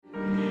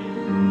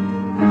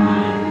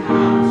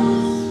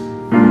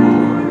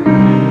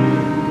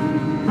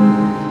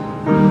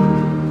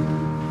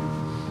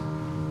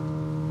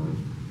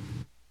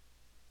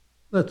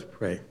Let's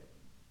pray.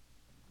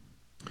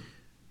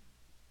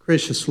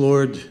 Gracious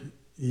Lord,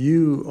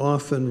 you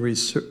often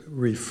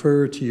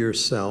refer to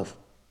yourself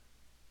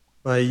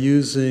by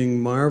using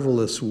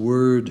marvelous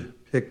word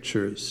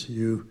pictures.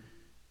 You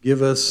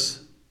give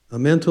us a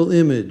mental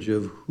image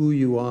of who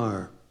you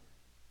are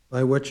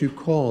by what you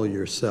call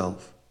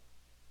yourself.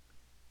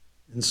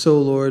 And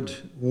so, Lord,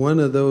 one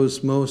of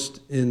those most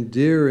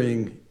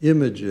endearing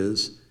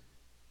images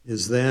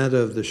is that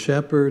of the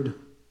shepherd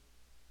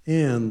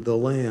and the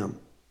lamb.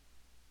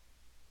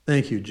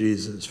 Thank you,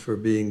 Jesus, for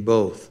being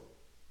both.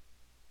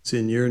 It's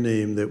in your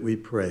name that we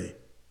pray.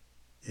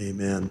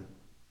 Amen.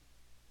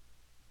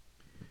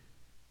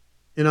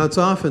 You know, it's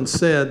often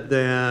said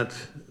that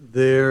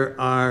there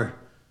are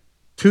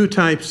two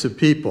types of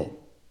people.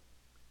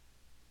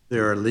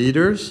 There are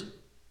leaders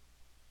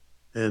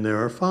and there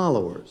are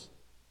followers.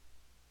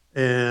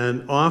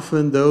 And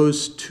often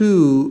those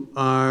two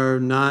are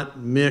not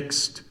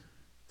mixed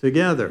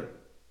together.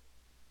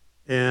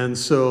 And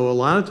so a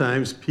lot of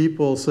times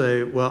people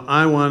say, well,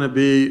 I want to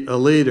be a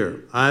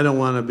leader. I don't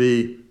want to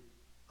be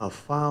a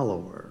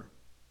follower.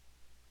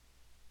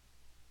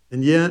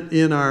 And yet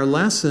in our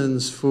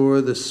lessons for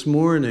this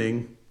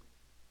morning,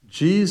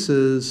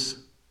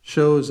 Jesus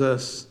shows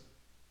us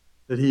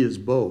that he is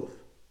both.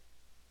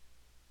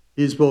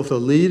 He's both a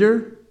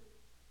leader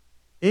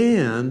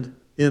and,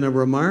 in a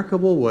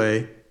remarkable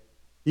way,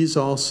 he's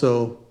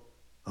also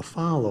a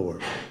follower.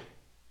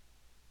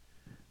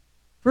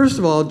 First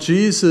of all,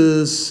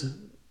 Jesus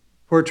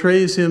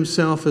portrays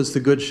himself as the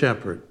good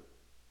shepherd,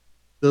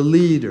 the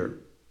leader.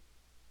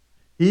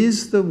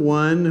 He's the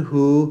one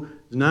who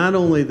is not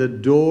only the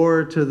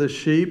door to the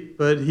sheep,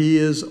 but he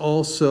is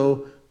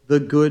also the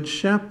good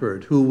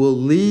shepherd who will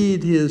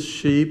lead his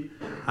sheep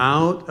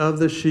out of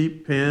the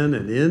sheep pen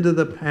and into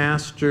the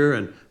pasture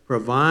and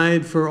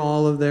provide for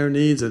all of their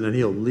needs, and then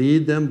he'll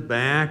lead them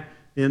back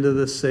into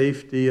the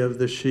safety of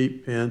the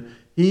sheep pen.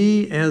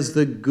 He, as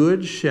the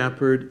good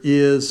shepherd,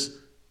 is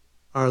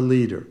our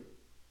leader.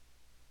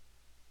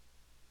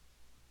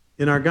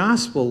 In our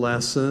gospel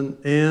lesson,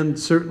 and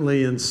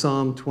certainly in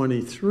Psalm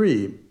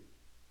 23,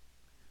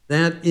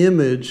 that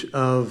image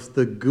of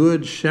the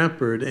good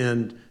shepherd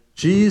and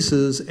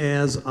Jesus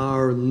as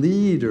our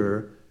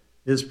leader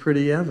is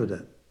pretty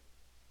evident.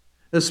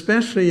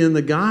 Especially in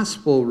the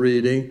gospel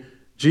reading,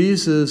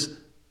 Jesus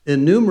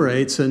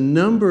enumerates a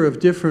number of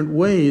different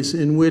ways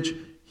in which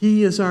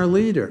he is our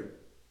leader.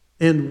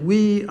 And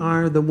we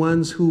are the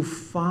ones who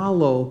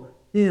follow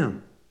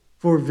him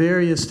for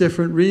various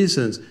different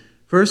reasons.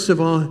 First of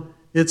all,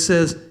 it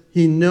says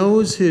he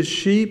knows his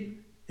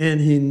sheep, and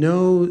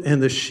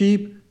the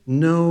sheep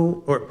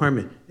know,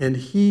 and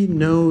he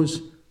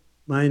knows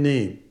my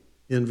name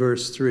in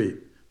verse 3.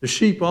 The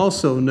sheep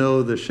also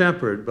know the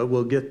shepherd, but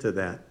we'll get to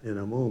that in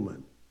a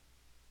moment.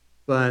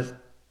 But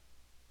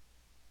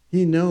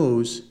he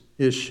knows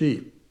his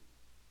sheep,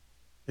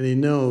 and he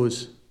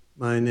knows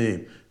my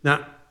name.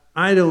 Now,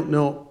 I don't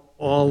know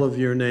all of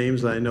your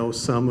names. I know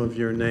some of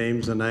your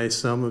names, and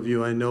some of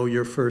you, I know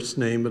your first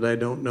name, but I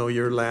don't know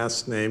your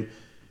last name.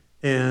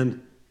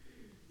 And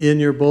in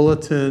your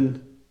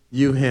bulletin,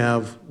 you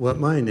have what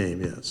my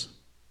name is.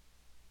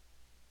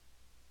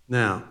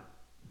 Now,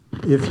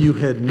 if you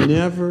had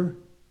never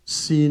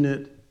seen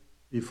it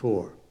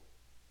before,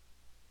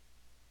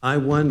 I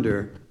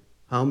wonder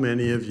how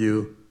many of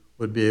you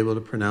would be able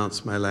to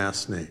pronounce my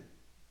last name.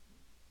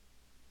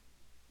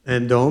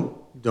 And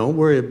don't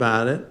worry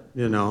about it,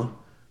 you know.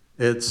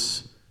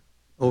 It's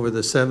over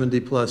the 70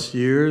 plus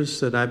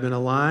years that I've been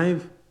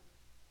alive,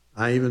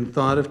 I even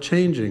thought of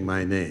changing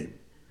my name.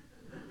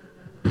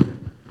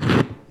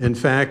 In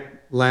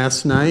fact,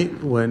 last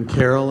night when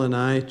Carol and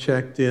I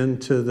checked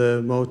into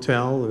the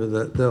motel or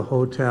the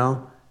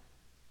hotel,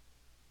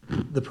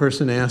 the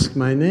person asked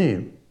my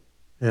name.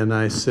 And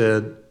I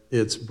said,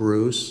 it's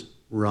Bruce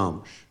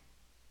Rumsch.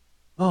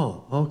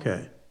 Oh,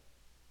 okay.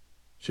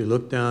 She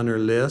looked down her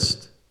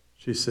list.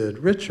 She said,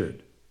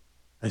 Richard.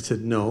 I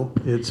said, no,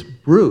 it's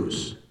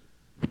Bruce.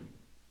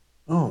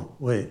 Oh,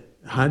 wait,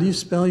 how do you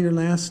spell your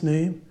last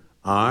name?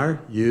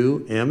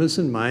 R-U, M as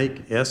in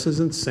Mike, S as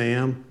in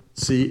Sam,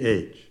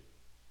 C-H.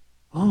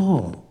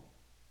 Oh,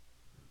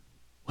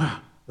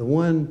 wow, the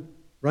one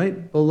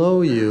right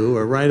below you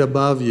or right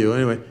above you,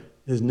 anyway,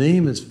 his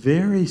name is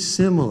very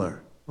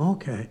similar.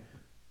 Okay,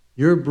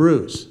 you're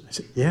Bruce. I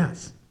said,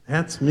 yes,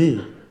 that's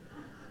me.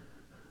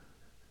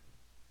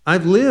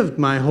 I've lived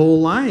my whole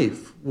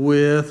life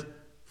with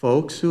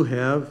folks who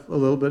have a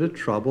little bit of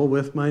trouble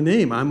with my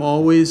name. I'm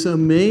always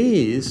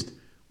amazed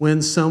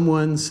when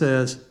someone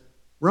says,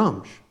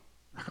 Rumsch.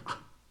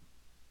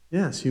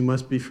 Yes, you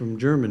must be from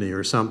Germany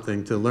or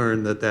something to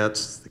learn that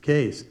that's the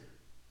case.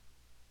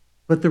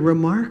 But the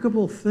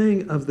remarkable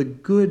thing of the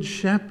Good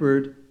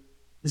Shepherd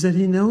is that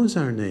he knows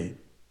our name.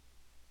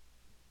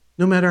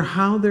 No matter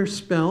how they're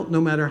spelt,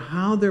 no matter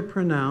how they're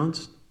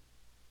pronounced,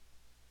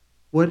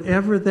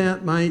 whatever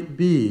that might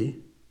be,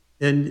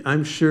 and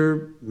I'm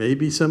sure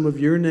maybe some of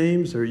your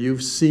names, or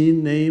you've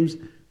seen names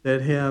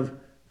that have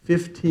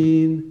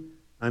 15,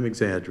 I'm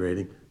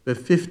exaggerating, but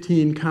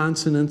 15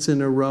 consonants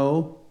in a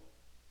row.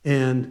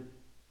 And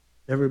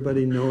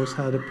everybody knows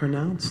how to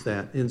pronounce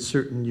that in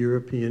certain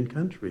European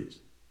countries.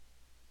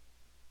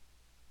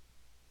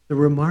 The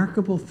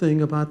remarkable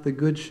thing about the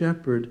Good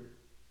Shepherd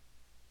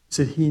is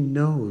that he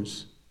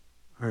knows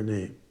our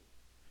name.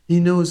 He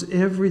knows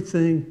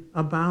everything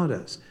about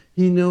us.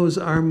 He knows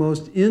our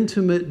most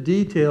intimate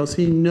details.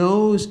 He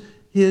knows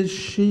his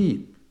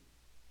sheep.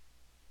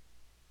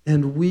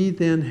 And we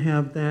then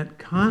have that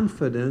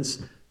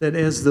confidence that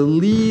as the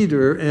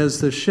leader, as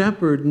the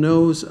shepherd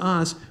knows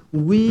us,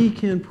 we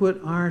can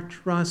put our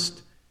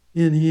trust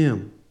in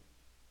him.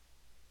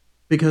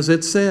 Because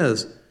it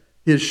says,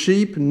 his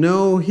sheep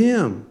know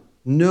him,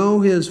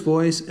 know his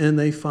voice, and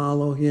they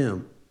follow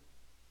him.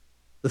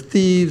 The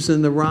thieves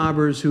and the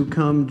robbers who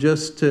come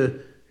just to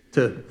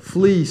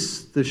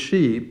fleece the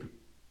sheep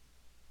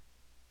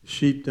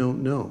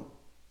don't know.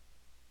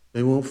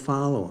 They won't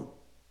follow him.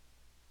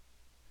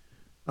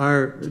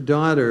 Our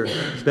daughter,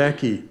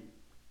 Becky,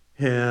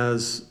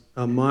 has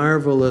a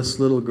marvelous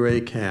little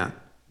gray cat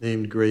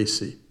named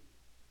Gracie.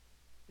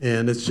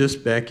 And it's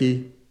just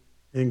Becky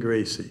and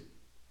Gracie.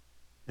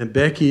 And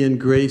Becky and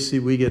Gracie,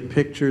 we get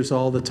pictures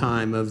all the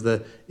time of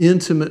the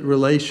intimate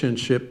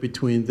relationship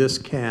between this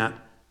cat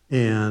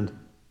and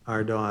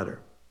our daughter.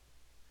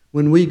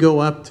 When we go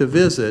up to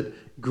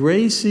visit,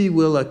 Gracie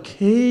will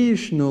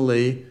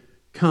occasionally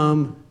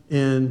come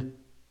and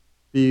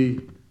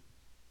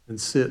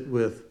sit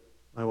with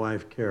my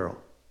wife, Carol.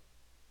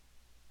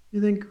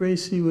 You think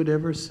Gracie would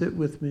ever sit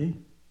with me?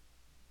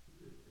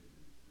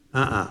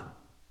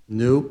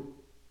 Nope.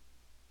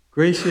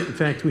 Gracie, in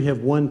fact, we have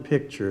one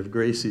picture of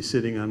Gracie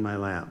sitting on my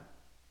lap.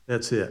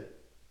 That's it.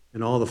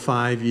 In all the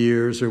 5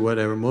 years or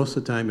whatever, most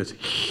of the time it's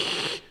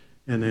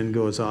and then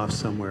goes off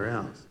somewhere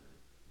else.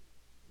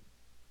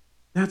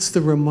 That's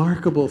the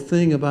remarkable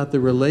thing about the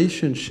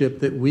relationship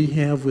that we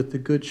have with the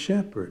Good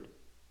Shepherd.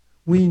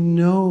 We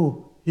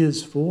know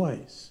his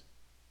voice.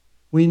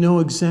 We know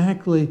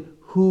exactly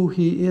who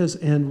he is,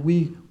 and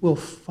we will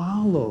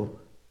follow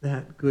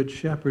that Good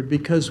Shepherd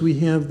because we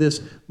have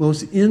this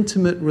most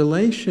intimate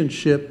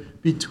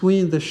relationship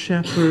between the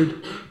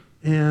shepherd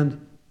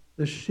and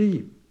the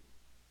sheep.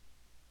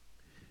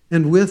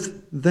 And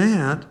with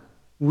that,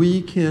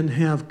 we can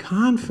have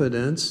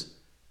confidence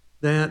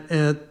that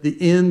at the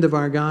end of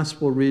our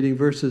gospel reading,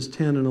 verses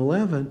 10 and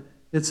 11,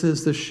 it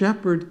says the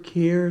shepherd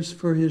cares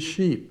for his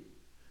sheep.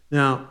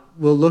 Now,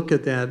 we'll look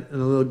at that in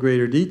a little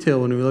greater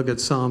detail when we look at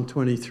Psalm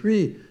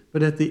 23,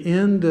 but at the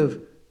end of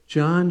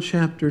John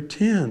chapter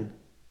 10,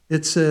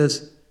 it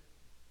says,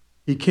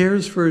 he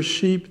cares for his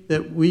sheep,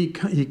 that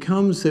he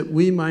comes that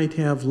we might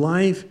have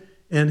life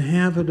and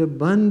have it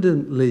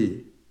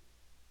abundantly.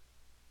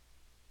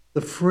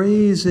 The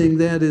phrasing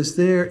that is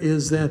there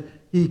is that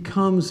he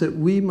comes that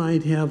we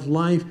might have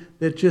life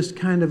that just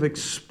kind of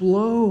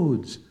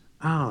explodes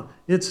out.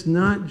 It's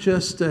not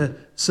just a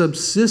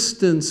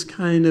subsistence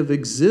kind of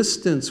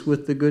existence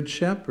with the Good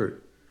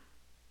Shepherd.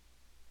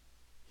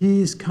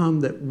 He's come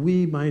that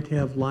we might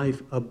have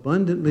life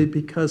abundantly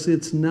because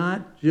it's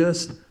not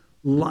just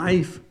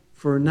life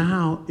for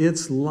now,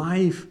 it's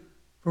life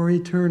for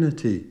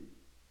eternity.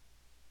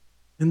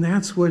 And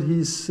that's what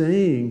he's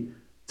saying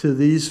to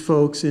these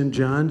folks in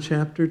John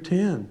chapter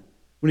 10.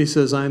 When he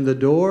says, I'm the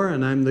door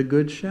and I'm the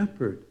good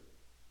shepherd.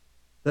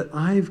 That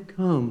I've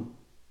come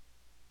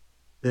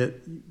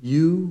that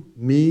you,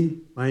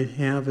 me, might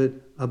have it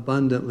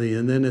abundantly.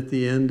 And then at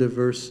the end of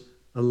verse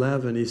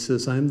 11, he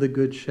says, I'm the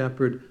good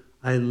shepherd.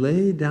 I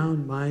lay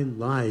down my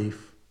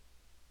life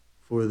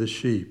for the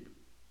sheep.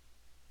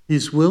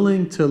 He's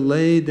willing to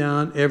lay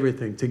down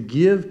everything, to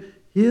give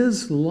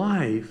his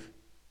life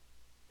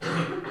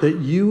that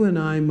you and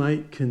I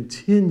might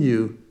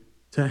continue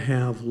to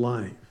have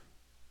life.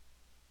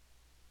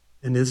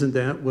 And isn't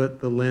that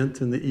what the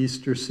Lent and the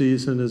Easter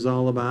season is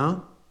all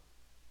about?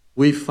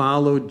 We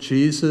followed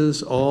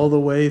Jesus all the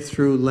way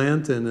through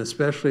Lent, and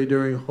especially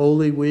during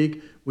Holy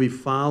Week, we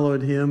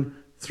followed him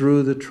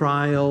through the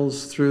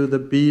trials, through the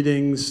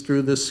beatings,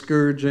 through the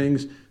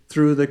scourgings,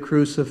 through the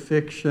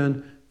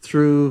crucifixion,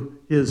 through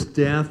his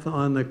death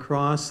on the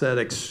cross, that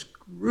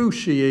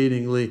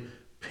excruciatingly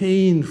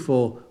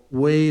painful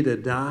way to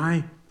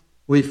die.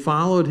 We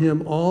followed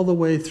him all the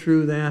way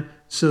through that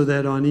so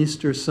that on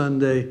Easter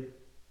Sunday,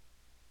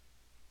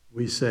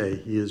 we say,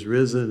 he is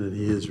risen and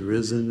he is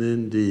risen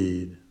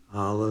indeed.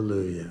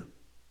 Hallelujah.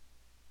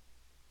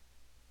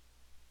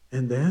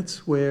 And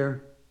that's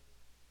where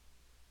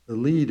the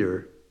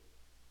leader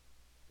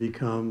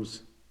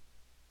becomes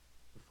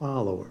the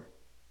follower.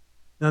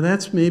 Now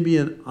that's maybe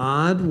an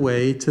odd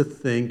way to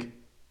think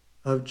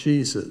of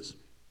Jesus.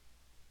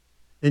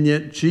 And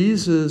yet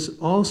Jesus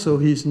also,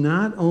 he's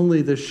not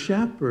only the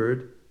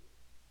shepherd,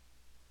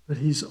 but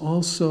he's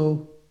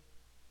also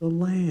the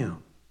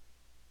lamb.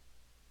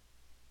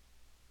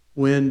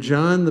 When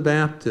John the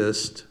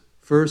Baptist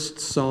first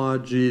saw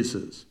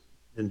Jesus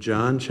in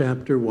John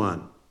chapter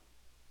 1,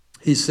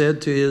 he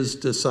said to his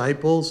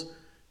disciples,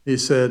 he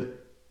said,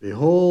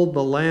 behold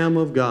the Lamb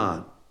of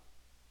God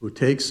who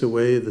takes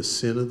away the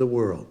sin of the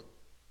world.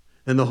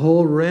 And the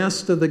whole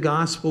rest of the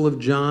Gospel of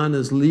John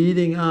is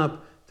leading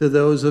up to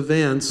those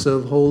events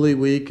of Holy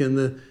Week and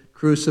the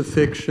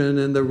crucifixion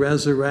and the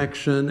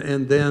resurrection,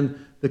 and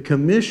then the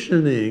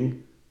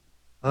commissioning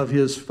of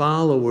his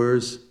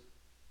followers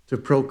to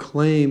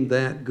proclaim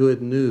that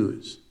good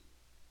news.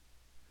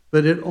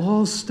 But it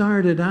all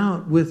started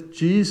out with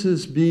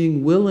Jesus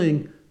being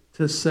willing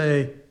to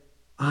say,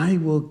 I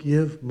will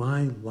give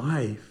my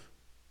life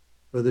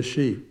for the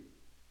sheep.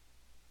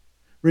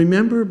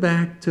 Remember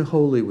back to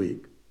Holy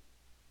Week.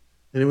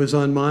 And it was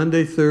on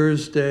Maundy,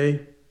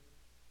 Thursday,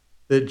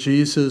 that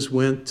Jesus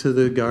went to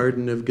the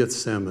Garden of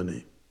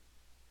Gethsemane.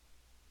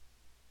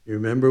 You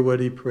remember what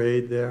he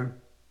prayed there?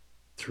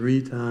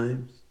 3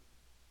 times.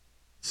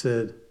 He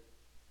said,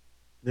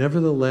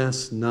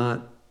 nevertheless,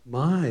 not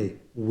my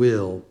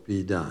will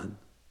be done,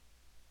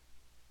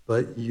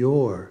 but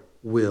your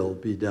will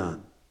be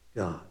done,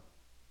 God,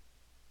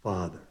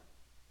 Father.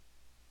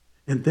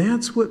 And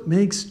that's what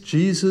makes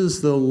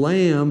Jesus the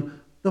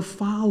Lamb the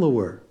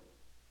follower.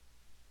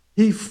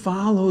 He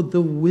followed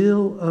the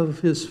will of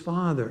his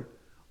Father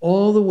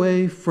all the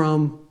way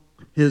from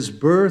his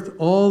birth,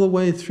 all the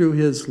way through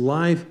his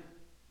life,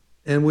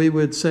 and we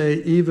would say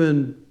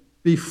even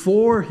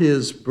before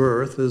his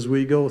birth, as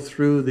we go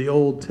through the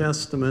Old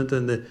Testament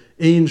and the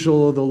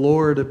angel of the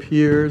Lord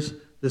appears,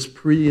 this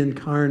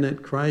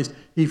pre-incarnate Christ,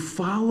 he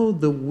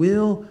followed the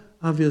will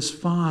of his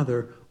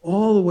Father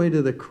all the way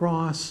to the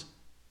cross,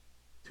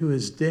 to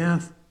his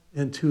death,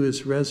 and to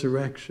his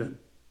resurrection.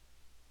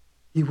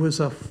 He was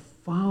a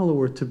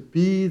follower to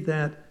be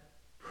that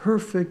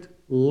perfect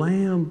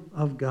Lamb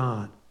of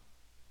God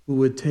who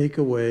would take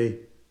away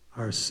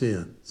our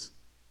sins.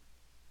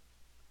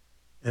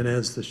 And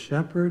as the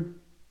shepherd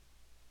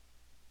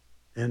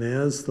and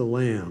as the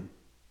Lamb,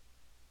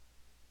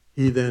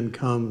 he then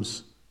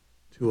comes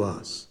to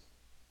us.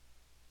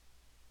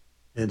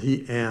 And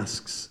he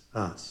asks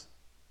us.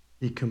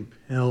 He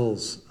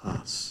compels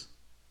us.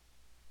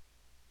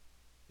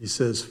 He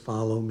says,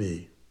 follow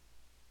me.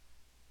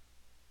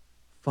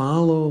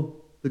 Follow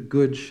the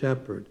Good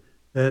Shepherd,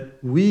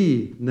 that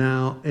we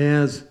now,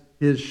 as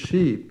his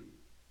sheep,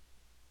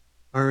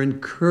 are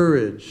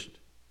encouraged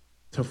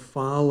to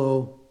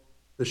follow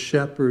the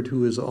shepherd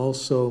who is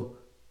also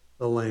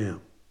the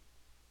Lamb.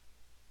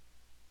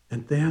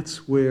 And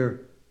that's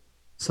where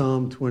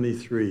Psalm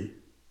 23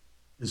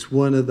 is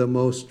one of the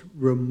most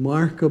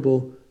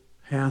remarkable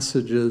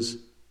passages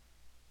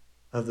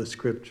of the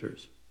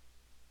Scriptures.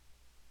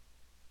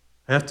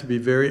 I have to be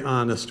very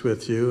honest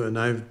with you, and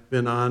I've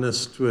been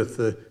honest with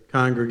the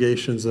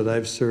congregations that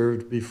I've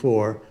served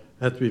before.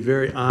 I have to be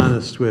very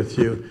honest with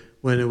you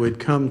when it would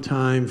come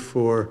time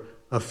for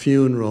a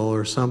funeral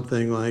or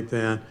something like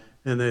that,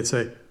 and they'd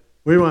say,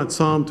 we want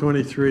Psalm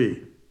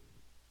 23.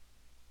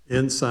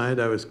 Inside,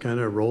 I was kind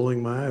of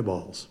rolling my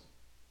eyeballs.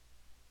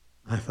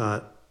 I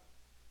thought,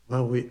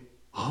 well, we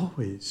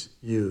always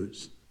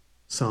use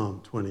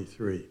Psalm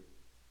 23.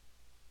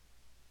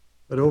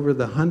 But over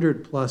the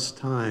 100+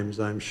 times,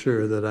 I'm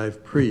sure, that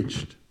I've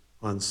preached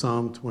on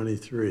Psalm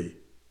 23,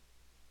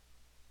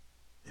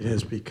 it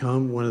has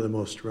become one of the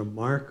most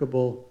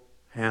remarkable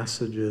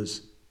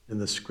passages in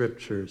the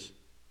Scriptures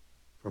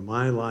for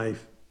my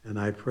life, and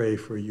I pray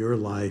for your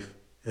life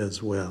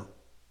as well.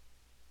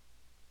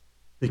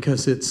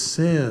 Because it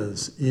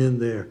says in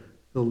there,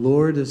 the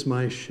Lord is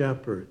my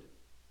shepherd,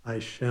 I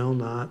shall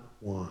not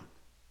want.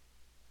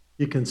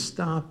 You can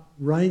stop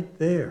right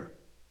there.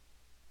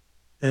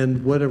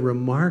 And what a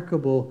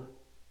remarkable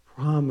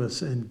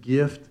promise and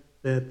gift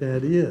that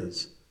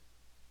is.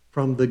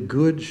 From the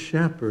Good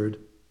Shepherd,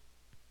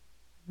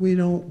 we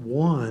don't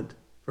want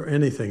for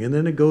anything. And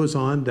then it goes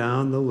on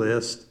down the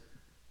list.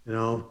 You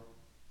know,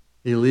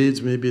 he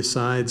leads me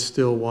beside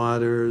still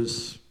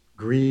waters,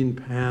 green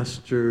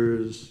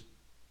pastures.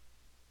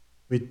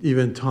 It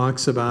even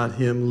talks about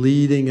him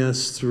leading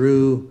us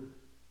through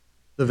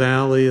the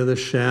valley of the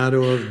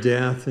shadow of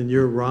death, and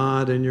your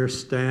rod and your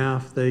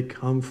staff, they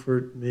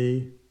comfort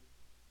me.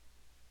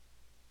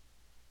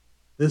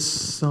 This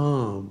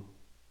psalm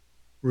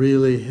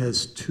really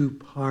has 2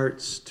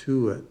 parts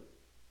to it.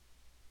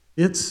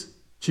 It's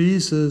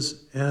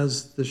Jesus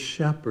as the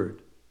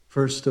shepherd,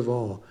 first of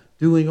all,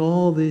 doing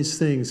all these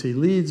things. He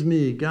leads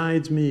me,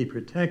 guides me,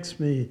 protects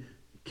me,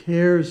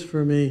 cares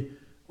for me.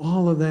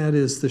 All of that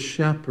is the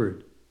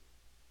shepherd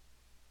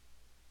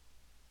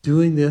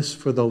doing this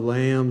for the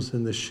lambs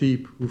and the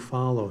sheep who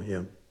follow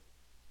him.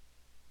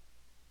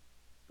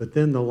 But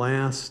then the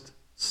last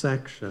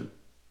section,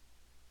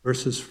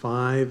 verses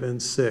 5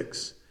 and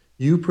 6.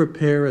 You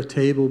prepare a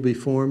table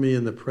before me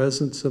in the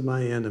presence of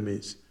my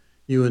enemies.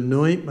 You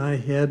anoint my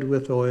head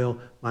with oil.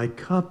 My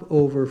cup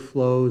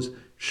overflows.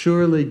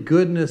 Surely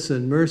goodness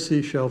and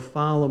mercy shall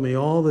follow me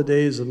all the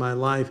days of my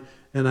life,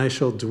 and I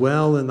shall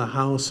dwell in the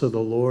house of the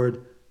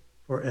Lord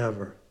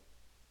forever.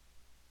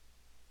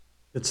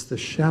 It's the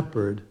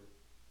shepherd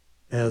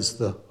as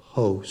the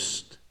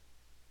host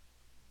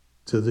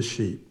to the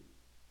sheep.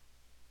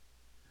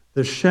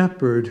 The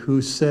shepherd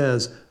who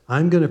says,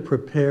 I'm going to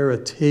prepare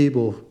a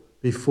table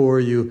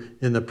before you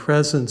in the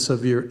presence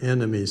of your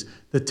enemies.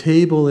 The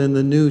table in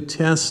the New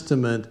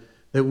Testament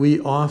that we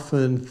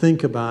often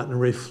think about and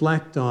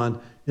reflect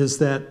on is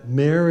that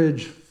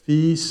marriage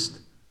feast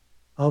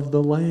of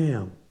the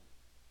Lamb.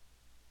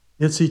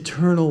 It's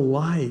eternal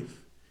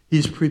life.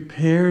 He's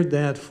prepared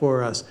that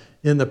for us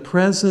in the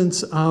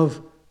presence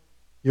of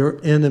your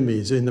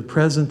enemies, in the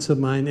presence of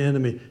mine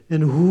enemy.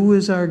 And who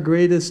is our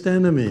greatest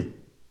enemy?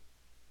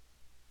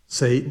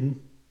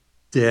 Satan,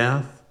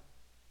 death,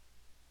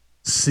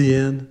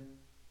 sin.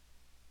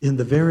 In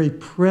the very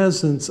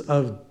presence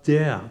of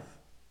death,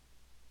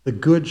 the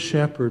Good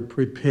Shepherd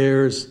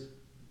prepares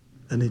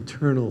an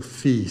eternal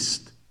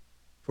feast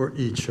for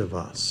each of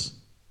us.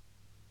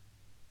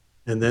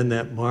 And then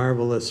that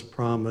marvelous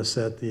promise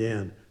at the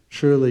end,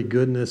 surely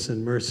goodness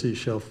and mercy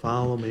shall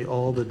follow me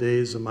all the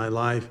days of my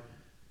life,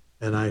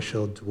 and I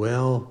shall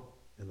dwell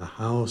in the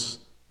house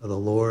of the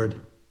Lord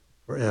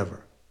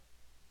forever.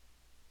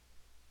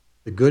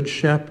 The Good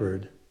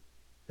Shepherd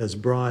has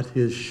brought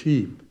his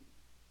sheep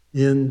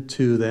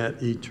into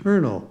that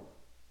eternal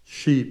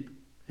sheep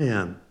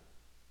pen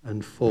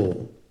and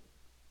fold.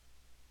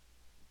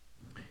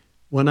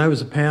 When I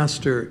was a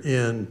pastor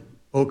in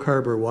Oak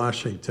Harbor,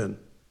 Washington,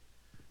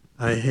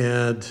 I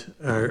had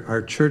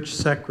our church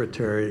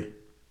secretary,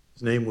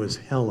 his name was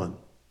Helen,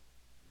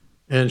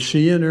 and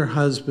she and her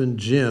husband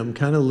Jim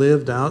kind of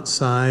lived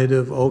outside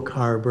of Oak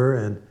Harbor,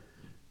 and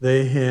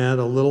they had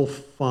a little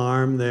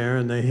farm there,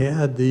 and they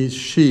had these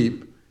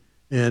sheep.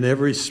 And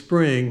every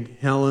spring,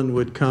 Helen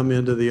would come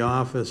into the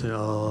office,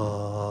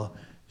 and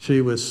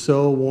she was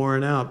so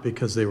worn out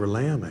because they were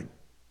lambing.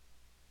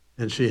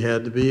 And she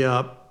had to be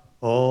up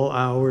all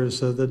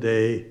hours of the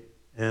day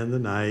and the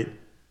night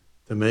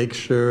to make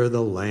sure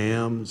the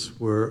lambs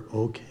were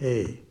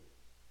okay.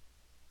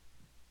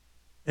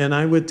 And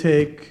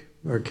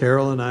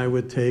Carol and I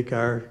would take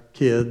our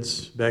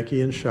kids,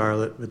 Becky and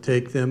Charlotte, would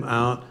take them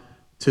out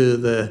to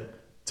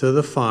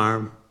the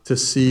farm to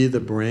see the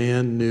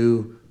brand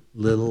new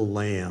little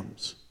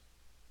lambs.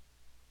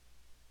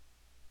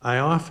 I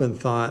often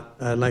thought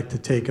I'd like to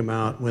take them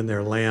out when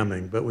they're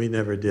lambing, but we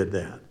never did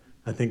that.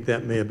 I think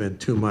that may have been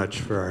too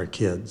much for our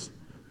kids.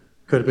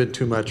 Could have been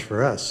too much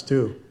for us,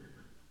 too.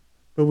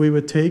 But we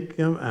would take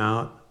them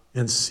out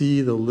and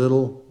see the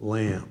little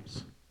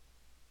lambs.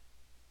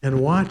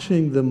 And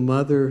watching the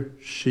mother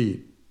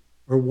sheep,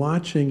 or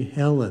watching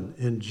Helen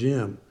and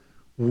Jim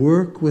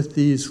work with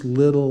these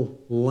little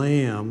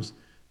lambs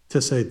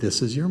to say,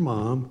 this is your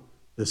mom,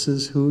 this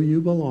is who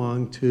you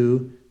belong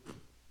to,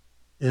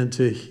 and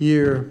to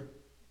hear,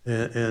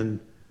 and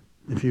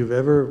if you've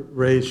ever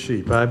raised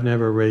sheep, I've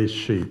never raised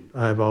sheep.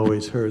 I've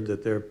always heard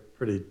that they're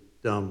pretty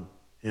dumb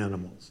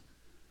animals.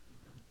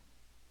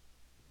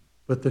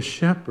 But the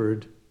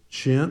shepherd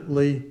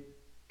gently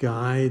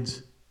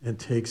guides and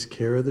takes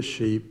care of the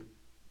sheep,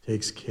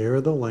 takes care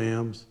of the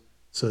lambs,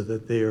 so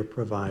that they are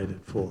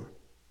provided for.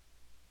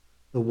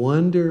 The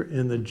wonder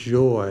and the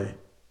joy,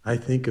 I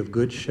think, of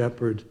Good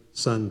Shepherd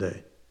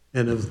Sunday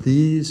and of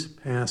these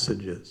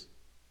passages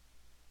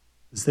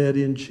is that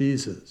in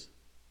Jesus,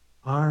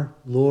 our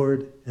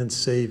Lord and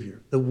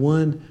Savior, the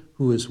one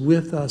who is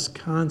with us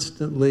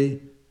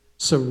constantly,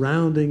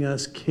 surrounding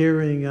us,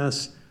 carrying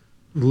us,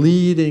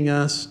 leading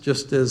us,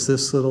 just as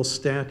this little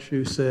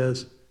statue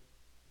says,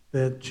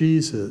 that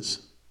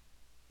Jesus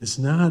is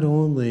not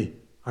only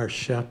our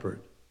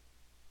shepherd,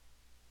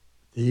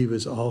 he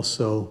was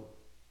also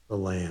the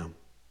Lamb.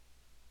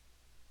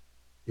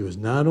 He was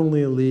not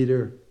only a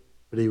leader,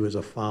 but he was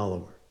a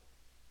follower,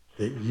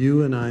 that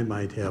you and I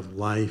might have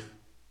life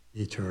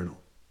eternal.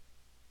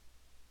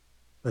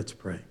 Let's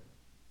pray.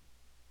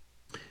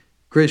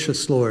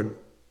 Gracious Lord,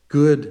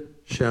 Good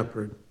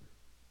Shepherd,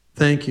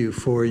 thank you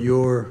for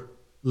your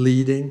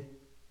leading.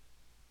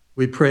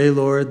 We pray,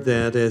 Lord,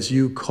 that as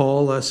you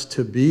call us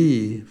to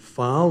be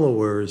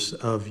followers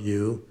of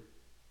you,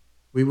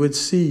 we would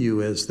see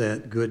you as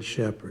that Good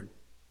Shepherd.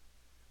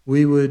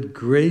 We would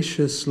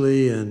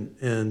graciously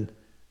and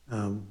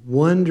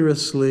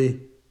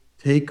wondrously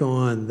take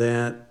on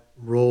that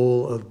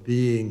role of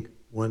being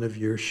one of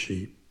your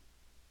sheep.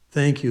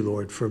 Thank you,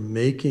 Lord, for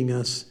making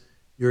us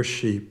your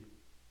sheep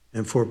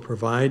and for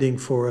providing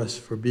for us,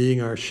 for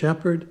being our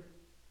shepherd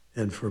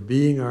and for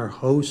being our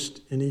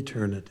host in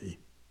eternity.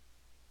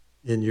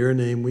 In your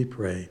name we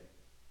pray.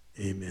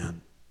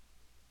 Amen.